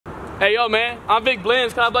Hey, yo, man, I'm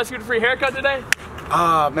Vicblends. Can I bless you with a free haircut today?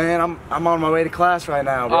 Ah, man, I'm on my way to class right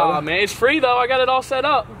now, bro. Man, it's free, though. I got it all set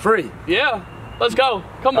up. Free? Yeah. Let's go.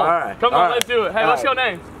 Come on. All right. Come on, let's do it. Hey, what's your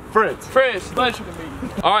name? Fritz. Fritz. Pleasure to meet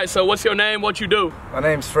you. All right, so what's your name? What you do? My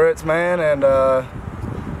name's Fritz, man, and I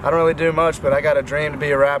don't really do much, but I got a dream to be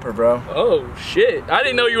a rapper, bro. Oh, shit. I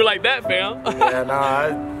didn't know you were like that, fam. Yeah,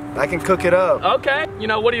 nah, I can cook it up. Okay. You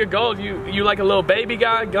know, what are your goals? You like a little baby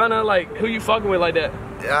guy, Gunna? Like, who you fucking with like that?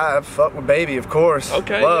 Yeah, I fuck with Baby, of course.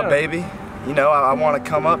 Okay, Love yeah. Baby. You know, I want to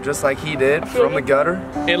come up just like he did from the gutter.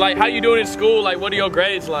 And like, how you doing in school? Like, what are your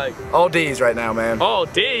grades like? All D's right now, man. All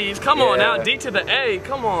D's? Come on now, D to the A.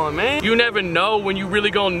 Come on, man. You never know when you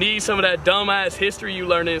really gonna need some of that dumbass history you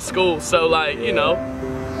learned in school. So like, you know,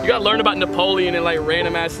 you gotta learn about Napoleon and like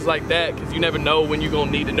random asses like that, because you never know when you're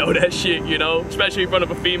gonna need to know that shit, you know? Especially in front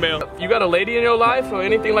of a female. You got a lady in your life or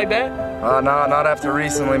anything like that? Nah, not after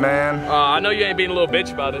recently, man. I know you ain't being a little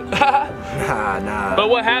bitch about it. Nah. But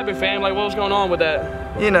what happened, fam? Like, what was going on with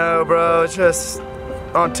that? You know, bro, it's just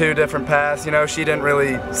on two different paths. You know, she didn't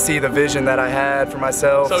really see the vision that I had for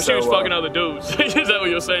myself. So she was fucking other dudes. Is that what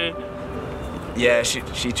you're saying? Yeah, she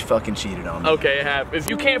fucking cheated on me. Okay, it happens.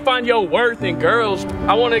 You can't find your worth in girls.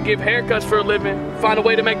 I want to give haircuts for a living, find a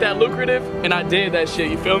way to make that lucrative, and I did that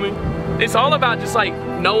shit, you feel me? It's all about just like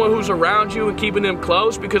knowing who's around you and keeping them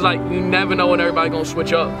close, because like you never know when everybody's gonna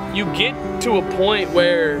switch up. You get to a point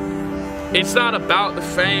where it's not about the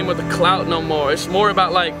fame or the clout no more. It's more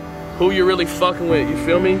about like who you're really fucking with, you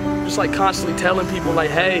feel me? Just like constantly telling people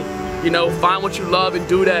like, hey, you know, find what you love and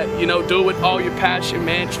do that. You know, do it with all your passion,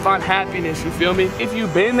 man. Just find happiness, you feel me? If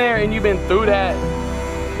you've been there and you've been through that,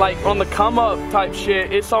 like on the come up type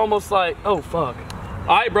shit, it's almost like, oh fuck.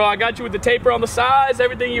 All right, bro, I got you with the taper on the sides,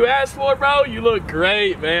 everything you asked for, bro. You look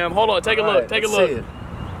great, man. Hold on, take a look, take a look.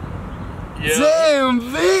 Yeah. Damn,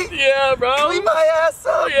 Vic! Yeah, bro. Clean my ass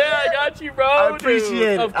up. Yeah, I got you, bro. I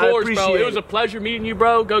appreciate it. Of course, bro. It was a pleasure meeting you,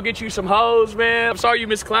 bro. Go get you some hoes, man. I'm sorry you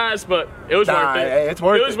missed class, but it was worth it. Hey, it's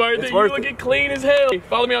worth it. It was worth it. It's You worth looking clean as hell.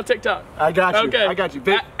 Follow me on TikTok. I got you. Okay. I got you.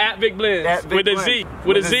 Vic. At Vicblends. At Vic with a Blends. Z.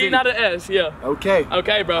 With a Z, not an S. Yeah. Okay.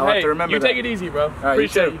 Okay, bro. I'll hey, have to remember you that. take it easy, bro. All right,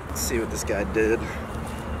 Appreciate you. Let's see what this guy did.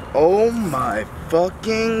 Oh my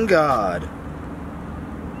fucking God.